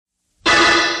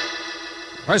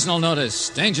Personal notice.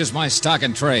 Danger's my stock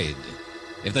and trade.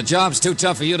 If the job's too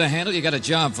tough for you to handle, you got a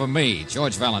job for me,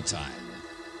 George Valentine.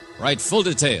 Write full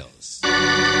details.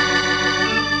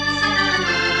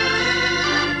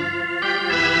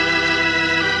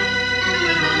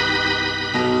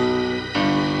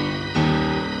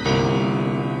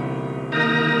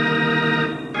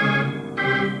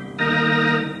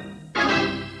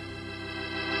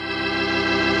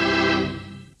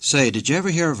 Say, did you ever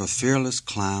hear of a fearless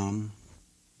clown?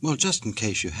 Well, just in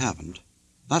case you haven't,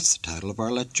 that's the title of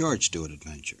our Let George Do It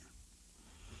adventure.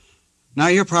 Now,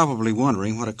 you're probably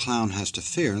wondering what a clown has to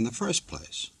fear in the first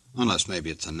place, unless maybe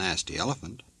it's a nasty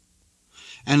elephant.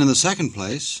 And in the second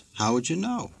place, how would you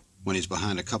know when he's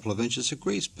behind a couple of inches of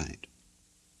grease paint?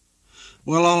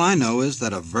 Well, all I know is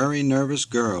that a very nervous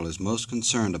girl is most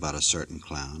concerned about a certain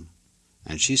clown,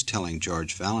 and she's telling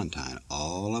George Valentine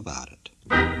all about it.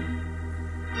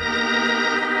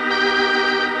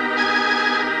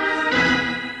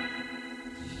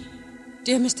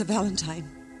 Dear Mr. Valentine,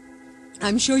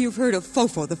 I'm sure you've heard of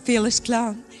Fofo, the fearless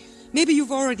clown. Maybe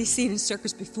you've already seen his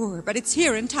circus before, but it's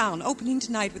here in town, opening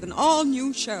tonight with an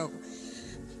all-new show.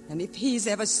 And if he's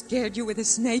ever scared you with a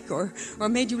snake or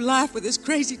made you laugh with his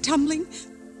crazy tumbling,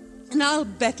 and I'll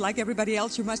bet, like everybody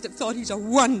else, you must have thought he's a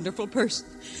wonderful person.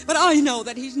 But I know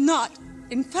that he's not.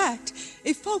 In fact,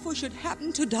 if Fofo should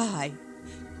happen to die,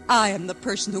 I am the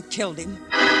person who killed him.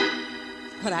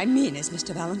 What I mean is,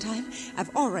 Mr. Valentine,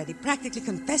 I've already practically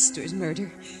confessed to his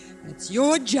murder. It's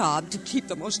your job to keep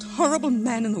the most horrible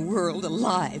man in the world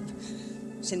alive.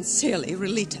 Sincerely,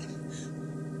 Relita.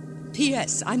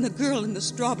 P.S. I'm the girl in the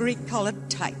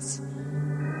strawberry-colored tights.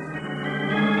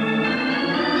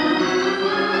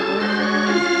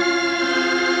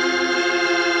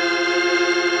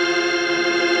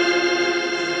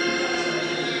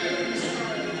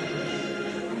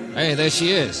 Hey, there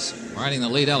she is, riding the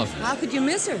lead elephant. How could you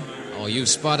miss her? Oh, you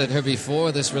spotted her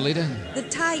before, this Relita? The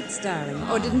tights, darling.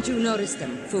 Or didn't you notice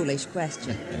them? Foolish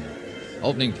question.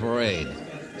 Opening parade.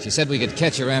 She said we could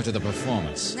catch her after the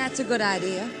performance. That's a good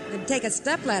idea. It'd take a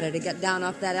stepladder to get down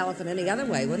off that elephant any other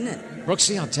way, wouldn't it?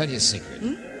 Brooksy, I'll tell you a secret.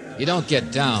 You don't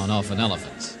get down off an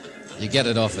elephant. You get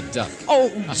it off a duck. Oh,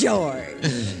 George.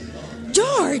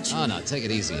 George! Oh, no, take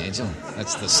it easy, Angel.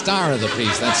 That's the star of the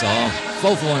piece, that's all.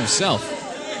 Fofo himself.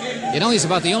 You know, he's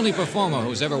about the only performer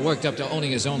who's ever worked up to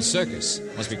owning his own circus.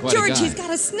 Must be quite a guy. George, he's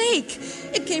got a snake.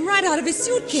 It came right out of his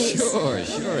suitcase. Sure.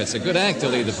 It's a good act to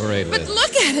lead the parade with. But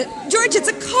look at it. George, it's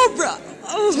a cobra.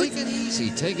 Oh. Take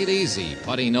it easy.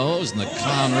 Putty nose and the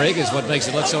clown rig is what makes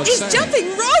it look so exciting. He's jumping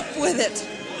rope with it.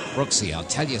 Brooksy, I'll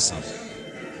tell you something.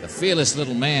 The fearless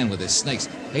little man with his snakes.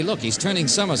 Hey, look, he's turning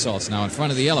somersaults now in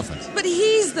front of the elephant. But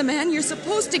he's the man you're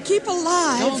supposed to keep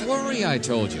alive. Don't worry, I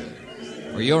told you.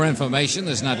 For your information,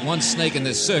 there's not one snake in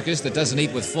this circus that doesn't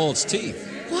eat with false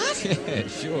teeth. What? Yeah,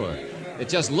 sure. It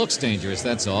just looks dangerous,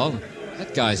 that's all.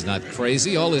 That guy's not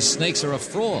crazy. All his snakes are a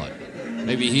fraud.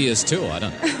 Maybe he is, too. I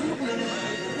don't know.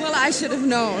 Well, I should have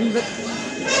known, but...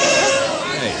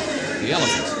 Hey, the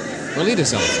elephant.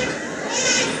 Relita's elephant.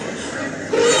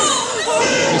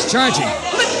 He's charging.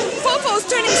 But Fofo's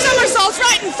turning somersaults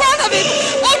right in front of him.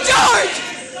 Oh,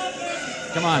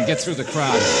 George! Come on, get through the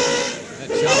crowd.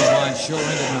 That job of mine sure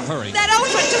ended in a hurry. That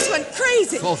elephant just went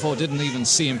crazy. Fofo didn't even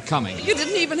see him coming. You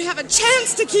didn't even have a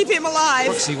chance to keep him alive.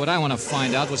 Brooksy, what I want to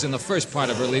find out was in the first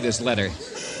part of Relita's letter.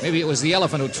 Maybe it was the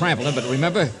elephant who trampled him, but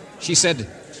remember? She said,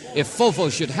 if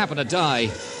Fofo should happen to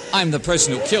die, I'm the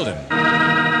person who killed him.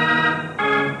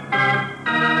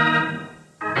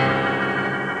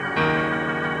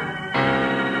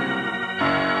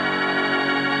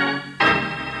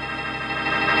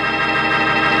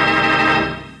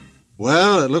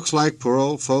 Well, it looks like poor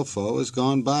old Fofo has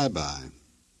gone bye-bye.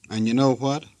 And you know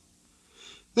what?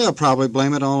 They'll probably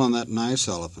blame it all on that nice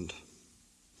elephant.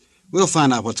 We'll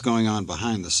find out what's going on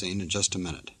behind the scene in just a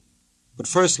minute. But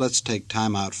first, let's take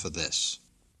time out for this.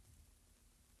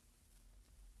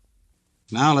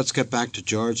 Now let's get back to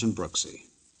George and Brooksy.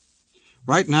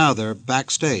 Right now, they're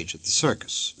backstage at the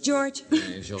circus. George?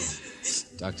 Angel,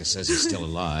 doctor says he's still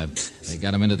alive. They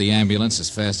got him into the ambulance as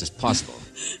fast as possible.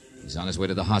 He's on his way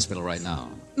to the hospital right now.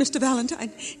 Mr.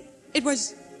 Valentine, it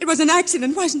was an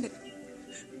accident, wasn't it?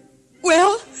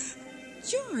 Well?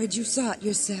 George, you saw it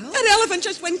yourself. That elephant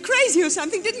just went crazy or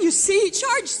something, didn't you see? He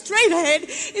charged straight ahead.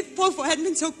 If Fofo hadn't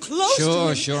been so close to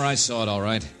him... Sure, I saw it all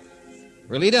right.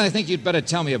 Relita, I think you'd better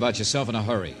tell me about yourself in a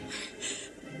hurry.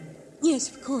 Yes,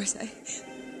 of course.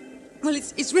 Well,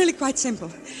 it's really quite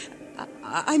simple.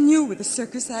 I'm new with the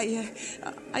circus.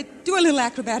 I do a little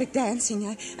acrobatic dancing.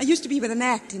 I used to be with an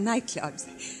act in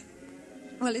nightclubs.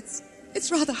 Well,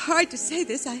 it's rather hard to say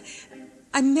this.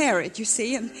 I'm married, you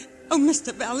see, and Oh,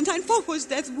 Mr. Valentine, Fofo's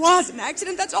death was an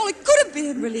accident. That's all it could have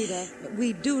been. Relita,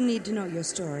 we do need to know your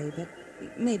story, but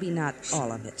maybe not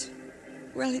all of it.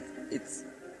 Well, it's...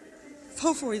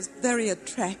 Fofo is very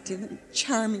attractive and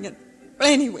charming. And, well,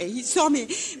 anyway, he saw me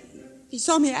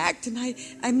act, and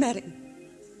I met him.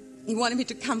 He wanted me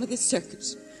to come with his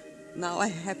circus. Now I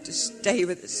have to stay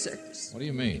with his circus. What do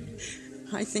you mean?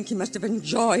 I think he must have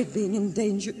enjoyed being in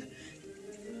danger.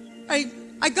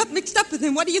 I got mixed up with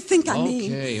him. What do you think I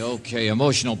mean? Okay.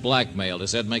 Emotional blackmail.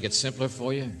 Does that make it simpler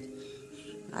for you?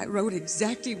 I wrote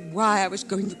exactly why I was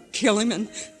going to kill him, and...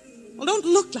 Well, don't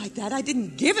look like that. I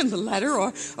didn't give him the letter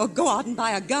or go out and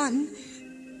buy a gun.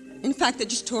 In fact, I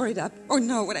just tore it up. Or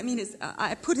no, what I mean is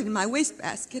I put it in my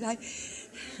wastebasket.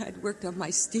 I'd worked up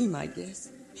my steam, I guess.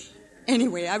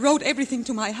 Anyway, I wrote everything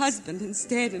to my husband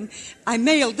instead, and I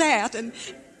mailed that, and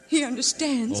he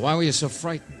understands. Well, why were you so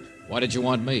frightened? Why did you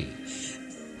want me?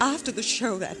 After the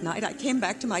show that night, I came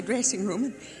back to my dressing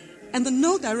room, and the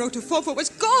note I wrote to Fofo was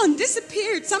gone,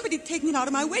 disappeared. Somebody had taken it out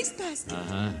of my wastebasket.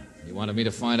 Uh-huh. You wanted me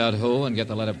to find out who and get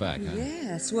the letter back, huh?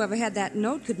 Yes, whoever had that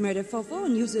note could murder Fofo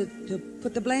and use it to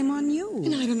put the blame on you.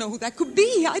 And I don't know who that could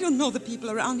be. I don't know the people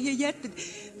around here yet, but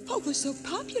Fofo's so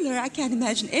popular, I can't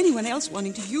imagine anyone else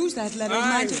wanting to use that letter.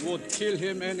 I would kill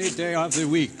him any day of the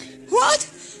week. What?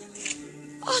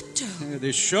 Otto.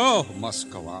 The show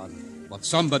must go on, but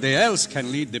somebody else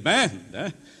can lead the band, eh?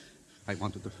 I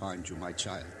wanted to find you, my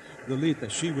child. Lolita,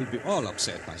 she will be all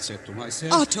upset, I said to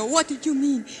myself. Otto, what did you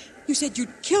mean? You said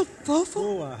you'd killed Fofo?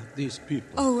 Who are these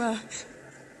people?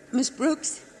 Miss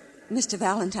Brooks, Mr.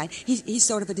 Valentine. He's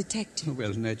sort of a detective.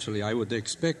 Well, naturally, I would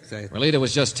expect that. Relita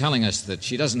was just telling us that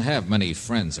she doesn't have many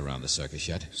friends around the circus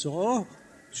yet. So,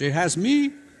 she has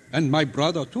me and my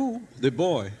brother, too, the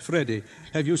boy, Freddie.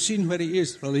 Have you seen where he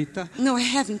is, Relita? No, I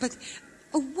haven't, but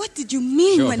what did you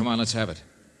mean Sure, when... come on, let's have it.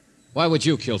 Why would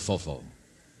you kill Fofo?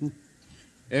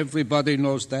 Everybody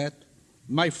knows that.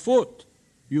 My foot,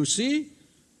 you see?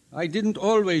 I didn't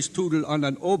always toodle on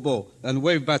an oboe and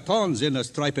wave batons in a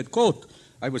striped coat.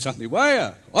 I was on the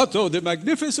wire. Otto the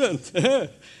Magnificent.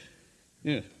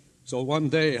 Yeah. So one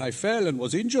day I fell and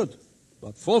was injured.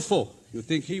 But Fofo, you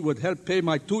think he would help pay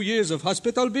my 2 years of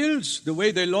hospital bills, the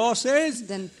way the law says?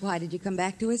 Then why did you come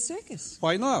back to his circus?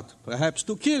 Why not? Perhaps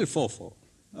to kill Fofo.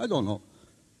 I don't know.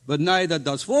 But neither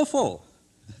does Fofo.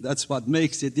 That's what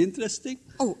makes it interesting.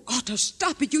 Oh, Otto,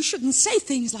 stop it. You shouldn't say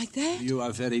things like that. You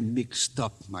are very mixed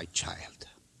up, my child,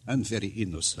 and very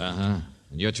innocent. Uh-huh.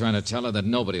 And you're trying to tell her that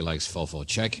nobody likes Fofo,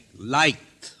 check?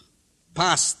 Liked.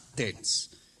 Past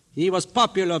tense. He was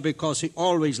popular because he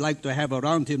always liked to have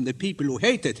around him the people who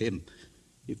hated him.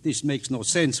 If this makes no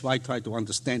sense, why try to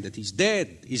understand that he's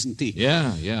dead, isn't he?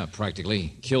 Yeah,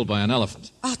 practically. Killed by an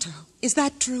elephant. Otto, is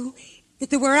that true? That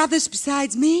there were others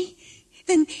besides me?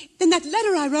 Then that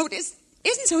letter I wrote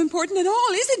isn't so important at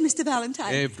all, is it, Mr.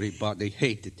 Valentine? Everybody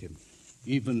hated him.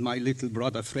 Even my little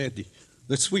brother Freddie,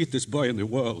 the sweetest boy in the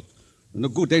world. And a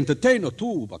good entertainer,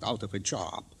 too, but out of a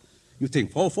job. You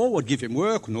think Fofo would give him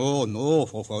work? No,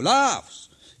 Fofo laughs.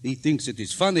 He thinks it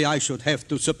is funny I should have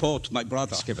to support my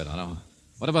brother. Skip it, Otto.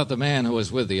 What about the man who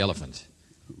was with the elephant?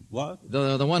 What?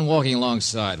 The one walking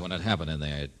alongside when it happened in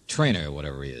there. Trainer, or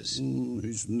whatever he is.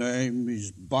 His name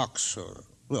is Boxer.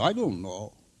 Well, I don't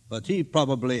know. But he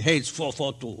probably hates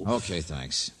Fofo, too. Okay,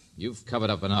 thanks. You've covered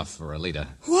up enough for Alita.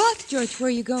 What? George, where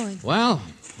are you going? Well,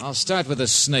 I'll start with the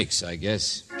snakes, I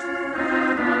guess.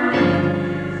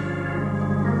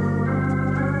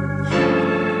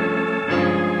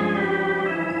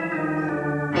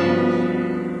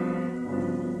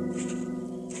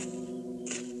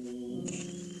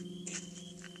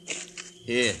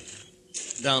 Here.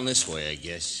 Down this way, I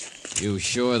guess. You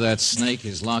sure that snake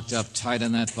is locked up tight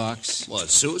in that box? What,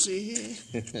 Susie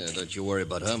here? Don't you worry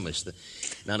about her, mister.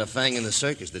 Not a fang in the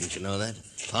circus, didn't you know that?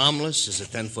 Harmless as a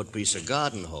 10-foot piece of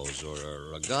garden hose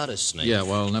or a goddess snake. Yeah,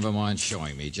 well, never mind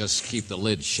showing me. Just keep the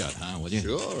lid shut, huh, will you?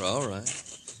 Sure, all right.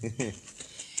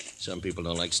 Some people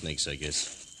don't like snakes, I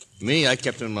guess. Me, I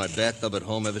kept him in my bathtub at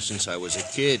home ever since I was a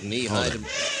kid, knee-high.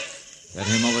 That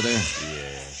him over there?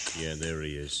 Yeah, there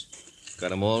he is.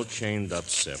 Got 'em all chained up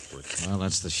separate. Well,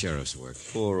 that's the sheriff's work.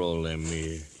 Poor old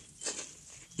Emir.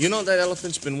 You know that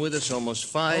elephant's been with us almost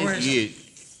 5 years.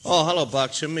 Oh, hello,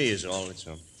 Boxer. Me is all. It's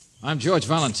him. I'm George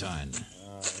Valentine.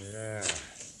 Oh, yeah.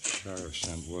 Sheriff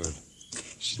sent word.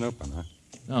 Snooping, huh?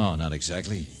 No, not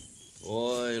exactly.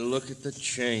 Boy, look at the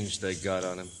change they got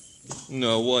on him.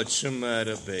 No, what's the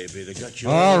matter, baby? They got you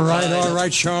All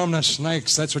right. Show 'em the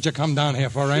snakes. That's what you come down here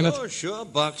for, ain't it? Sure,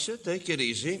 Boxer. Take it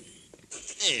easy.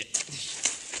 There.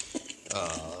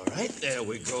 All right, there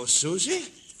we go, Susie.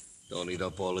 Don't eat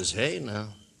up all his hay now.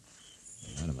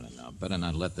 Wait a minute now. better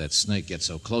not let that snake get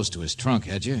so close to his trunk,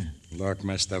 had you? Look,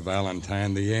 Mr.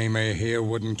 Valentine, the Emir here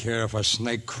wouldn't care if a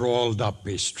snake crawled up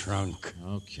his trunk.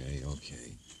 Okay.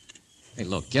 Hey,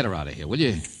 look, get her out of here, will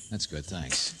you? That's good,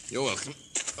 thanks. You're welcome.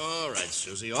 All right,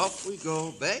 Susie, off we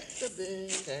go. Back to bed.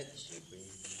 That's your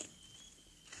bed.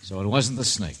 So it wasn't the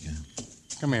snake, huh?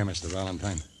 Come here, Mr.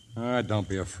 Valentine. Don't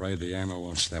be afraid. The Emir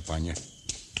won't step on you.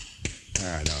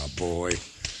 Now, boy.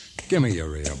 Give me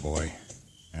your ear, boy.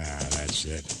 That's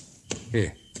it.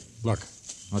 Here, look.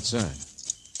 What's that?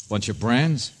 Bunch of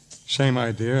brands? Same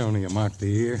idea, only you mark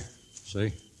the ear.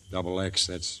 See? Double X,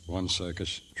 that's one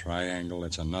circus. Triangle,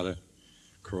 that's another.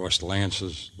 Crossed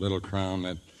lances, little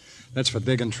crown, that's for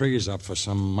digging trees up for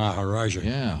some Maharaja.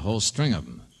 Yeah, a whole string of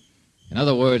them. In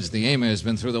other words, the Emir's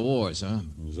been through the wars, huh?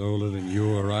 He's older than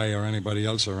you or I or anybody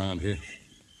else around here.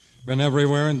 Been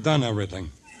everywhere and done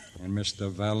everything. And Mr.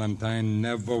 Valentine,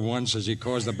 never once has he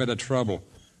caused a bit of trouble.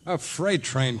 A freight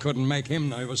train couldn't make him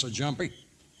nervous or jumpy.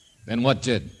 Then what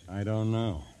did? I don't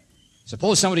know.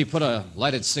 Suppose somebody put a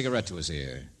lighted cigarette to his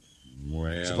ear.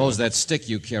 Well, Suppose that stick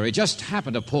you carry just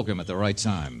happened to poke him at the right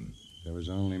time. there was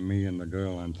only me and the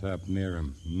girl on top near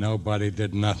him. Nobody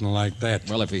did nothing like that.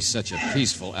 Well, if he's such a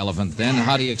peaceful elephant, then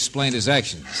how do you explain his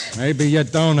actions? Maybe you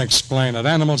don't explain it.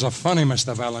 Animals are funny,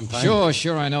 Mr. Valentine.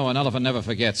 Sure, I know. An elephant never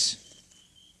forgets.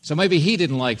 So maybe he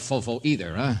didn't like Fofo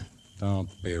either, huh? Don't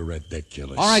be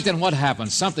ridiculous. All right, then what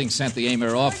happened? Something sent the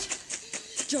Emir off.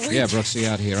 George? Yeah, Brooksy,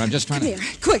 out here. I'm just trying Come to...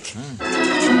 here, quick.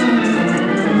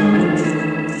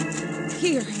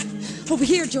 Here. Over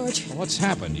here, George. What's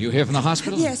happened? You here from the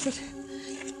hospital? Yes, but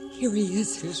here he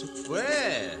is.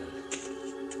 Well,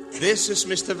 this is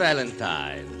Mr.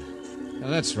 Valentine. Oh,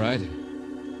 that's right.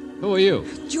 Who are you?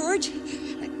 George,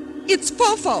 it's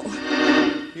Fofo.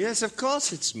 Yes, of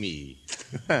course it's me.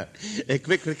 A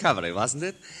quick recovery, wasn't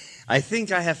it? I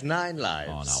think I have 9 lives.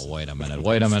 Oh, now, wait a minute.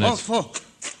 Fofo,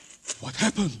 what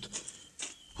happened?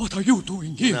 What are you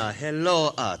doing here? Now,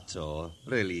 hello, Otto.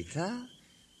 Relita?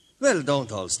 Well,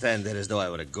 don't all stand there as though I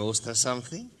were a ghost or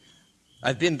something.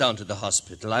 I've been down to the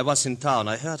hospital. I was in town.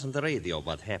 I heard on the radio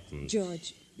what happened.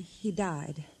 George, he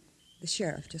died. The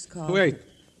sheriff just called. Wait,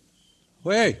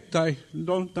 I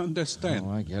don't understand.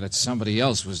 Oh, I get it. Somebody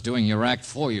else was doing your act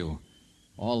for you.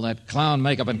 All that clown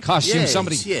makeup and costume, Yes,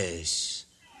 somebody... yes.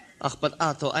 Ach, but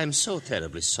Otto, I'm so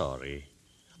terribly sorry.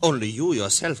 Only you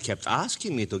yourself kept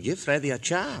asking me to give Freddy a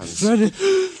chance. Freddy!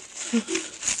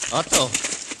 Otto.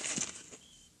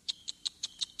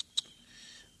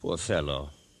 Poor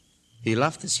fellow. He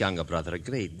loved his younger brother a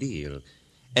great deal,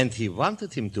 and he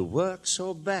wanted him to work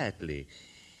so badly.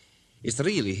 It's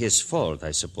really his fault,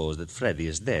 I suppose, that Freddy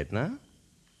is dead, no?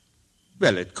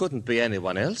 Well, it couldn't be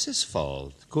anyone else's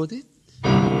fault, could it?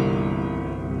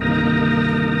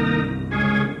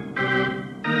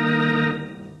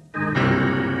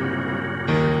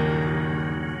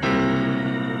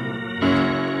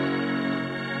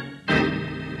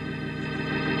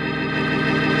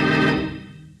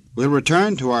 We'll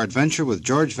return to our adventure with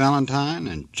George Valentine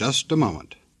in just a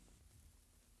moment.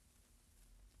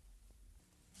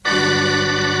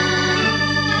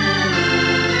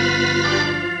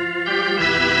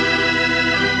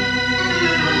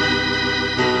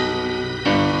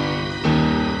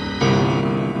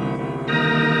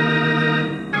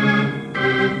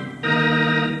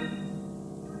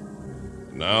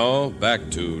 Now, back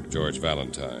to George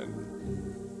Valentine.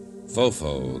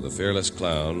 Fofo, the fearless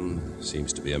clown,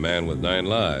 seems to be a man with 9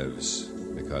 lives,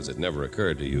 because it never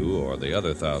occurred to you or the other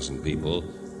 1,000 people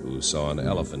who saw an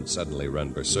elephant suddenly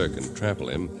run berserk and trample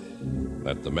him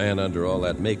that the man under all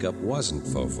that makeup wasn't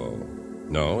Fofo.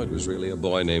 No, it was really a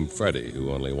boy named Freddy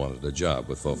who only wanted a job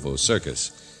with Fofo's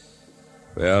circus.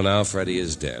 Well, now Freddy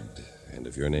is dead, and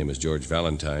if your name is George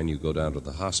Valentine, you go down to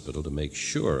the hospital to make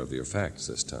sure of your facts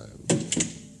this time.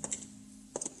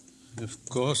 Of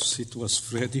course it was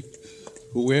Freddy.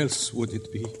 Who else would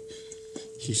it be?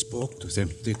 He spoke to them,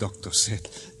 the doctor said.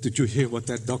 Did you hear what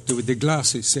that doctor with the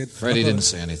glasses said? Freddy didn't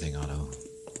say anything, Otto.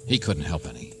 He couldn't help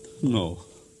any. No.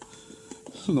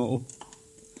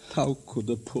 How could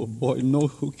a poor boy know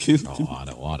who killed him?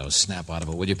 Oh, Otto, snap out of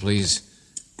it, will you, please?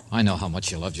 I know how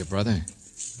much you loved your brother.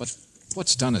 But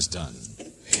what's done is done.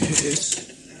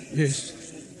 Yes.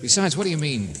 Besides, what do you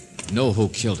mean, know who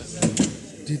killed him?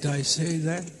 Did I say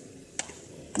that?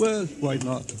 Well, why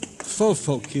not?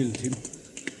 Fofo killed him.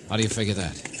 How do you figure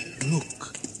that?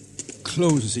 Look,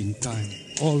 closing time.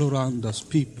 All around us,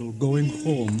 people going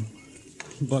home.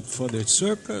 But for the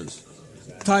circus,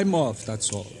 time off,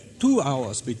 that's all. 2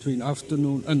 hours between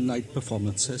afternoon and night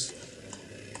performances.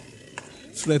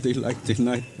 Freddy liked the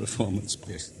night performance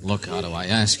best. Look, Otto, I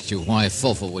asked you why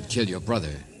Fofo would kill your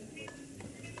brother.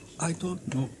 I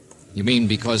don't know. You mean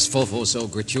because Fofo so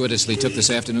gratuitously took this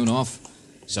afternoon off?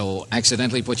 So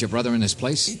accidentally put your brother in his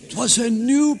place? It was a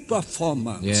new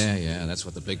performance. Yeah, that's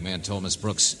what the big man told Miss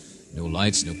Brooks. New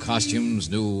lights, new costumes,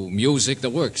 new music, the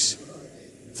works.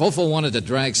 Fofo wanted to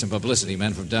drag some publicity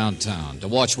men from downtown to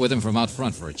watch with him from out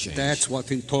front for a change. That's what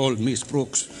he told Miss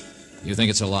Brooks. You think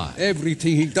it's a lie?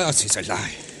 Everything he does is a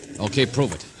lie. Okay,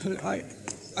 prove it.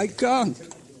 I can't.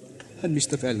 And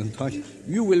Mr. Valentine,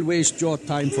 you will waste your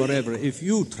time forever if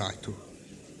you try to.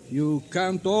 You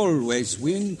can't always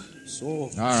win, so... All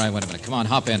right, wait a minute. Come on,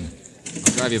 hop in.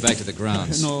 I'll drive you back to the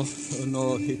grounds. No,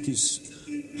 it is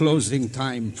closing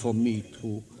time for me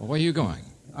too. Well, where are you going?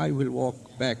 I will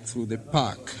walk back through the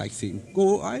park, I think.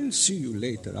 I'll see you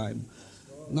later. I'm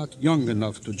not young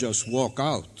enough to just walk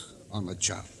out on a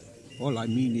job. All I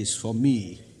mean is for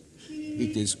me,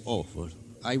 it is awful.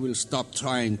 I will stop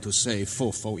trying to say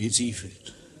Fofo is evil.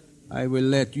 I will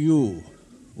let you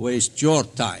waste your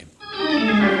time.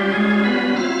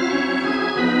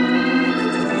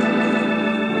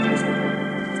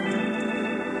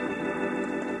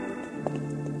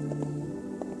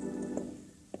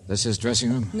 This his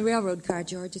dressing room? In the railroad car,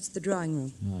 George. It's the drawing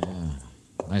room. Oh,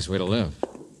 yeah. Nice way to live.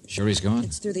 Sure he's gone?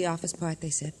 It's through the office part,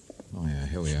 they said. Oh, yeah,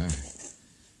 here we are.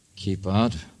 Keep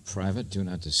out, private, do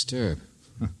not disturb.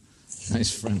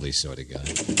 Nice, friendly sort of guy.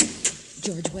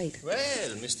 George, wait.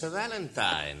 Well, Mr.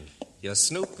 Valentine, you're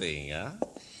snooping, huh?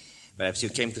 Perhaps you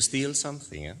came to steal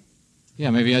something, huh? Yeah,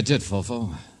 maybe I did,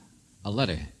 Fofo. A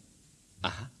letter.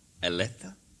 Uh-huh. A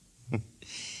letter?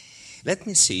 Let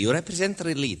me see. You represent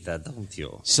Relita, don't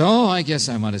you? So, I guess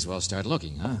I might as well start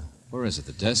looking, huh? Where is it,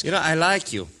 the desk? You know, I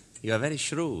like you. You are very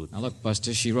shrewd. Now, look,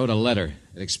 Buster, she wrote a letter.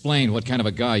 It explained what kind of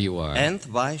a guy you are. And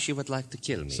why she would like to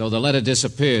kill me. So the letter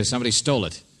disappears. Somebody stole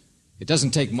it. It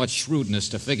doesn't take much shrewdness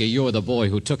to figure you're the boy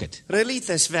who took it.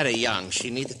 Relita is very young. She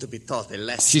needed to be taught a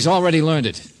lesson. She's already learned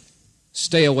it.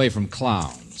 Stay away from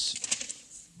clowns.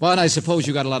 But I suppose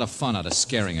you got a lot of fun out of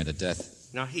scaring her to death.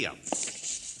 Now, here.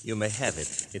 You may have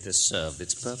it. It has served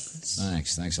its purpose.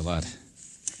 Thanks a lot.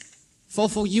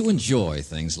 Fofo, you enjoy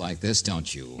things like this,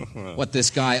 don't you? What this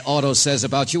guy Otto says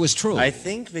about you is true. I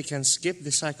think we can skip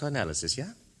the psychoanalysis,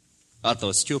 yeah?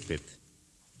 Otto's stupid.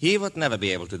 He would never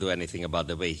be able to do anything about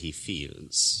the way he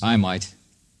feels. I might.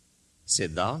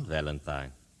 Sit down,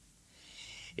 Valentine.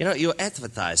 You know, you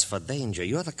advertise for danger.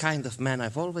 You're the kind of man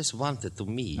I've always wanted to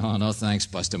meet. Oh, no thanks,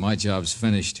 Buster. My job's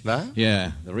finished. What?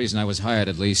 Yeah, the reason I was hired,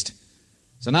 at least.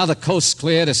 So now the coast's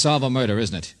clear to solve a murder,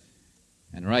 isn't it?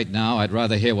 And right now, I'd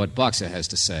rather hear what Boxer has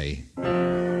to say.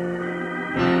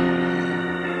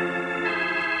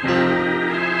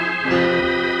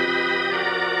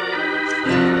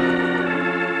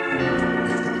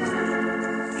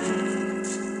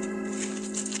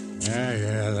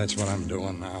 Yeah, that's what I'm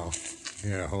doing now.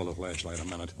 Here, hold the flashlight a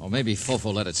minute. Well, maybe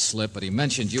Fofo let it slip, but he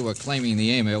mentioned you were claiming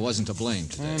the Emir wasn't to blame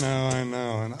today. I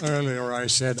know. And earlier I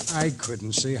said I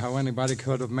couldn't see how anybody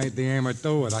could have made the Emir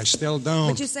do it. I still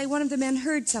don't. But you say one of the men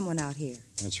heard someone out here.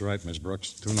 That's right, Miss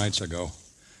Brooks. 2 nights ago.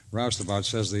 Roustabout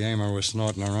says the Emir was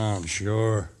snorting around.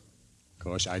 Sure. Of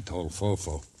course, I told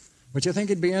Fofo. But you think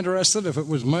he'd be interested if it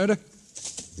was murder?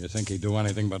 You think he'd do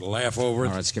anything but laugh over it?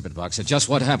 All right, skip it, Boxer. Just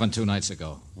what happened 2 nights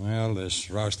ago? Well, this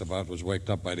roustabout was waked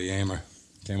up by the Emir.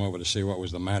 Came over to see what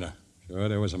was the matter. Sure,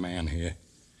 there was a man here.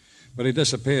 But he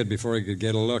disappeared before he could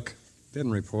get a look.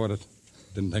 Didn't report it.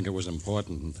 Didn't think it was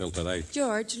important until today.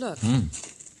 George, look.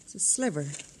 It's a sliver.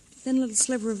 Thin little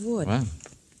sliver of wood. What?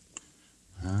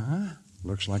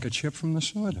 Looks like a chip from the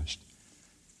sawdust.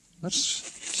 Let's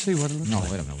see what it looks like. No,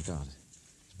 wait a minute. Look out.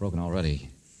 It's broken already.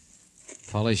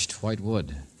 Polished white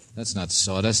wood. That's not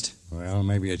sawdust. Well,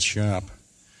 maybe it's sharp.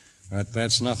 But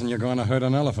that's nothing you're going to hurt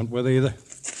an elephant with either.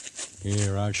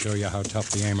 Here, I'll show you how tough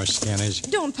the Emir's skin is.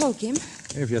 Don't poke him.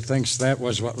 If you thinks that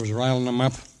was what was riling him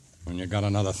up, when you got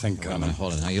another thing Wait a coming. minute,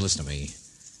 hold it. Now, you listen to me.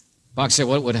 Boxer,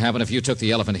 what would happen if you took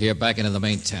the elephant here back into the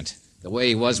main tent? The way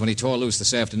he was when he tore loose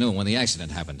this afternoon when the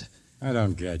accident happened. I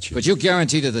don't get you. Could you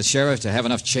guarantee to the sheriff to have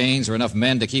enough chains or enough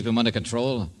men to keep him under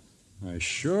control?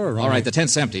 Sure. All right, the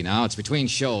tent's empty now. It's between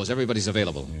shows. Everybody's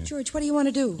available. Yeah. George, what do you want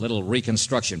to do? Little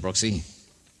reconstruction, Brooksy.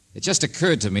 It just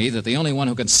occurred to me that the only one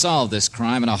who can solve this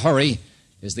crime in a hurry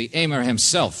is the Emir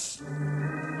himself.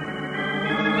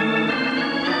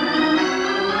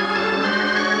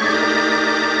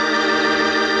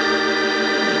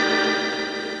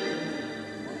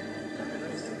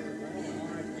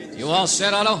 You all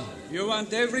set, Otto? You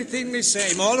want everything the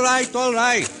same. All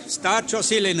right. Start your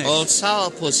silliness. Old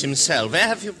Sourpuss himself, where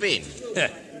have you been?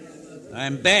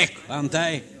 I'm back, aren't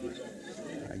I?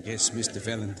 I guess, Mr.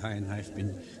 Valentine, I've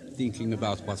been thinking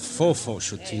about what Fofo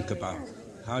should think about.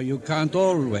 How you can't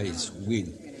always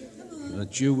win.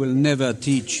 That you will never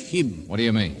teach him. What do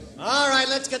you mean? All right,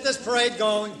 let's get this parade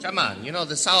going. Come on, you know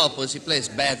the sourpuss, he plays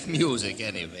bad music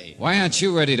anyway. Why aren't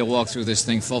you ready to walk through this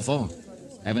thing, Fofo?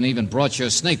 Haven't even brought your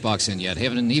snake box in yet.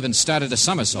 Haven't even started a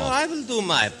somersault. Oh, I will do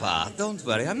my part. Don't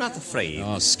worry, I'm not afraid.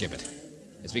 Oh, skip it.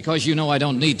 It's because you know I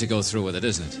don't need to go through with it,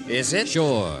 isn't it? Is it?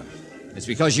 Sure. It's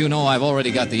because you know I've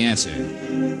already got the answer.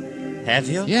 Have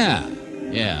you? Yeah.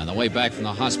 On the way back from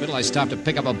the hospital, I stopped to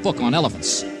pick up a book on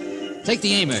elephants. Take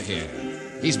the Aimer here.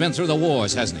 He's been through the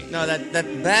wars, hasn't he? No,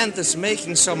 that band is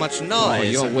making so much noise. Oh,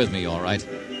 you're with me, all right.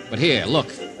 But here, look.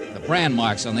 The brand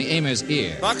marks on the Aimer's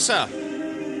ear. Boxer,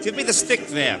 give me the stick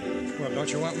there. Well,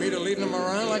 don't you want me to lead him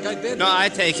around like I did? No, I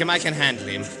take him. I can handle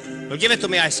him. Well, give it to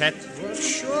me, I said. Well,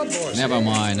 sure, boss. Never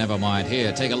mind.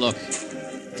 Here, take a look.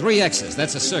 3 X's,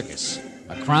 that's a circus.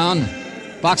 A crown.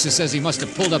 Boxer says he must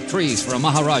have pulled up trees for a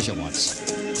Maharaja once.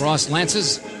 Crossed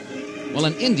lances. Well,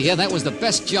 in India, that was the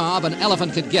best job an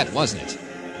elephant could get, wasn't it?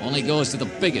 Only goes to the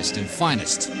biggest and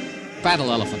finest.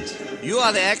 Battle elephant. You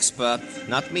are the expert,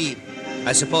 not me.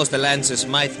 I suppose the lances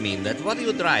might mean that. What are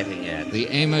you driving at? The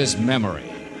Aimer's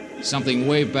memory. Something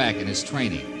way back in his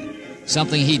training.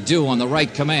 Something he'd do on the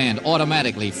right command,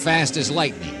 automatically, fast as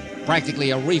lightning.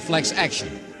 Practically a reflex action.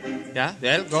 Yeah,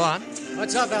 well, go on.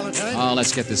 What's up, Valentine? Oh,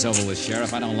 let's get this over with,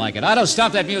 Sheriff. I don't like it. Otto,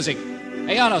 stop that music.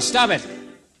 Hey, Otto, stop it.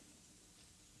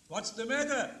 What's the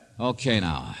matter? Okay,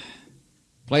 now.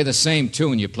 Play the same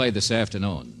tune you played this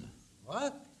afternoon.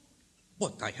 What?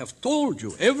 What I have told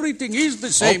you, everything is the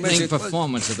same as Opening it was.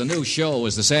 performance of the new show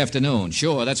was this afternoon.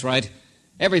 Sure, that's right.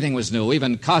 Everything was new,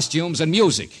 even costumes and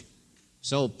music.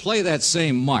 So play that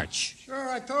same march. Sure,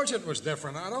 I told you it was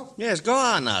different, Otto. Yes, go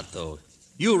on, Otto.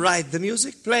 You write the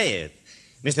music, play it.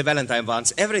 Mr. Valentine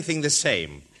wants everything the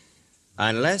same.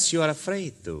 Unless you are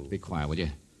afraid to. Be quiet, will you?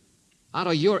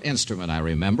 Otto, your instrument, I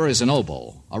remember, is an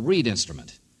oboe, a reed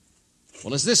instrument.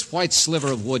 Well, is this white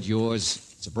sliver of wood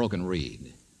yours? It's a broken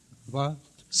reed. What?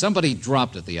 Somebody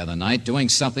dropped it the other night doing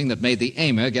something that made the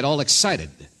Aimer get all excited.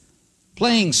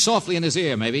 Playing softly in his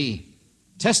ear, maybe.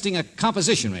 Testing a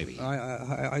composition, maybe.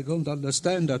 I don't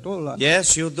understand at all.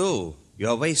 Yes, you do.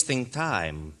 You're wasting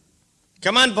time.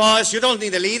 Come on, boys. You don't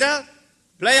need a leader.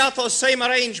 Play Otto's same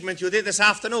arrangement you did this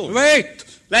afternoon. Wait!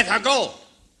 Let her go.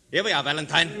 Here we are,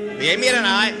 Valentine. The Emir and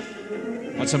I.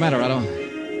 What's the matter, Otto?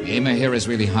 The Aimer here is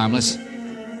really harmless.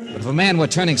 But if a man were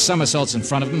turning somersaults in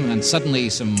front of him and suddenly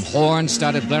some horns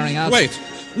started blaring out... Wait!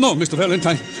 No, Mr.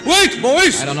 Valentine. Wait,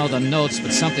 boys! I don't know the notes,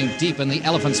 but something deep in the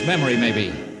elephant's memory,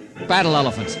 maybe. Battle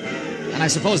elephant. And I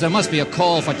suppose there must be a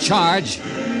call for charge.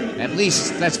 At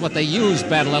least that's what they use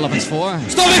battle elephants for.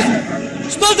 Stop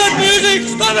it! Stop that music!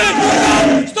 Stop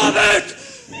it! Stop it!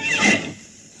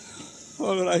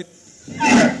 All right.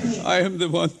 I am the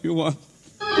one you want.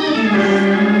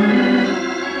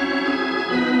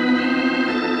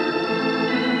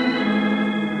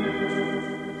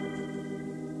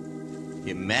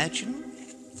 Imagine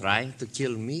trying to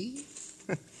kill me?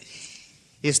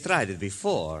 He's tried it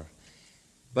before.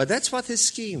 But that's what his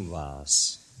scheme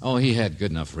was. Oh, he had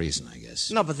good enough reason, I guess.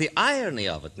 No, but the irony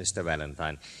of it, Mr.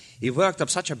 Valentine, he worked up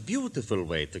such a beautiful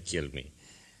way to kill me.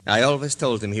 I always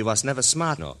told him he was never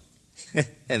smart enough.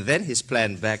 And then his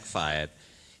plan backfired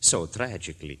so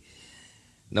tragically.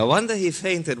 No wonder he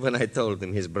fainted when I told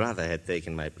him his brother had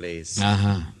taken my place.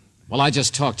 Uh-huh. Well, I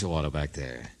just talked to Otto back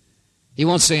there. He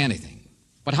won't say anything.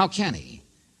 But how can he?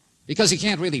 Because he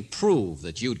can't really prove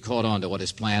that you'd caught on to what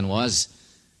his plan was,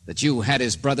 that you had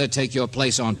his brother take your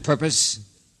place on purpose.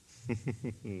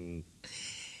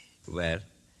 Well,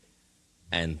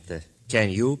 and can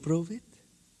you prove it?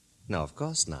 No, of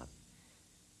course not.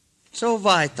 So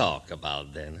why talk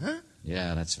about then, huh?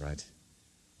 Yeah, that's right.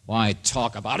 Why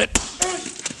talk about it?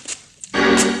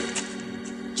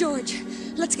 George,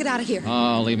 let's get out of here.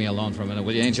 Oh, leave me alone for a minute,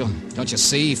 will you, Angel? Don't you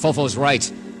see? Fofo's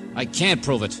right. I can't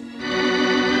prove it.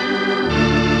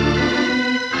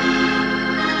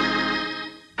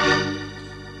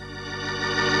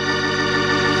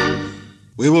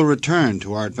 We will return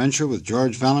to our adventure with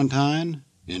George Valentine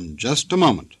in just a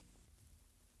moment.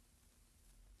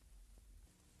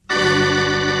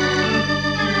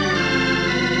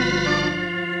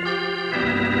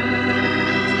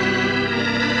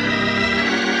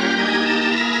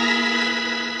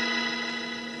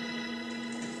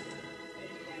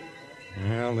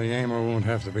 Well, the Aimer won't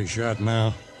have to be shot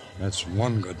now. That's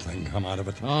one good thing come out of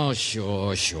it. Oh,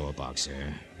 sure,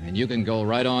 Boxer. And you can go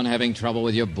right on having trouble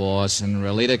with your boss, and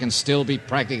Relita can still be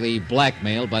practically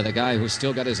blackmailed by the guy who's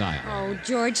still got his eye on her. Oh,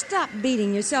 George, stop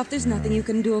beating yourself. There's nothing you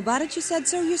can do about it. You said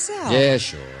so yourself. Yeah,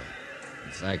 sure.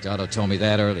 In fact, Otto told me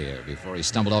that earlier, before he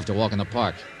stumbled off to walk in the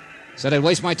park. Said I'd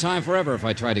waste my time forever if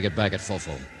I tried to get back at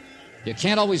Fofo. You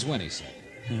can't always win, he said.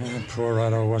 Yeah, poor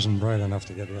Otto wasn't bright enough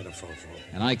to get rid of Fofo.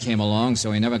 And I came along,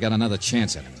 so he never got another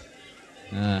chance at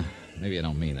him. Maybe you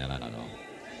don't mean that, I don't know.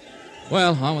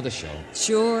 Well, on with the show.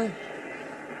 Sure.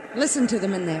 Listen to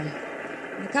them in there.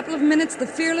 In a couple of minutes, the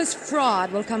fearless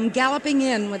fraud will come galloping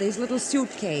in with his little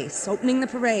suitcase, opening the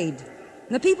parade.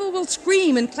 And the people will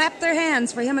scream and clap their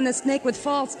hands for him and the snake with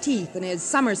false teeth and his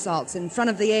somersaults in front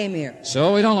of the emir.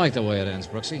 So we don't like the way it ends,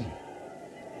 Brooksy.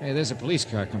 Hey, there's a police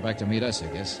car come back to meet us, I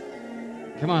guess.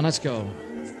 Come on, let's go.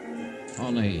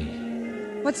 Only...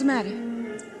 What's the matter?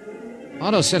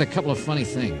 Otto said a couple of funny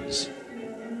things.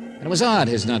 And it was odd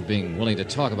his not being willing to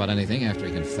talk about anything after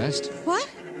he confessed. What?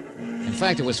 In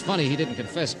fact, it was funny he didn't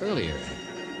confess earlier.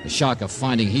 The shock of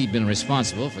finding he'd been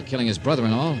responsible for killing his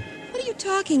brother-in-law. What are you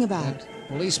talking about? That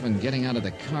policeman getting out of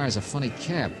the car is a funny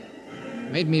cab.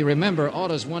 Made me remember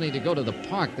Otto's wanting to go to the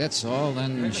park, that's all,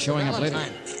 then showing up later.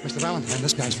 Mr. Valentine,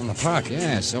 this guy's from the park.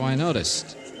 Yeah, so I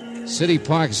noticed. City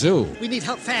Park Zoo. We need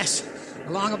help fast.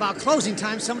 Along about closing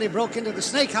time, somebody broke into the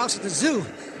snake house at the zoo.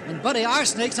 And, buddy, our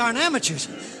snakes aren't amateurs.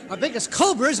 Our biggest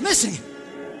cobra is missing.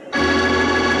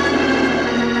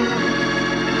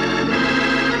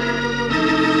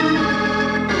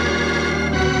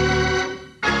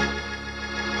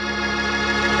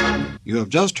 You have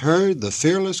just heard The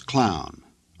Fearless Clown,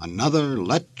 another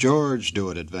Let George Do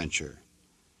It adventure.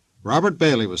 Robert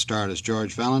Bailey was starred as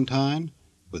George Valentine,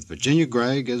 with Virginia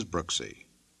Gregg as Brooksy.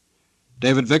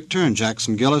 David Victor and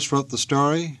Jackson Gillis wrote the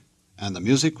story, and the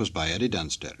music was by Eddie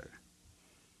Dunstetter.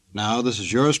 Now, this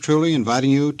is yours truly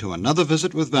inviting you to another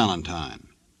visit with Valentine,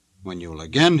 when you will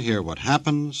again hear what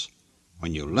happens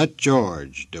when you let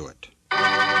George do it.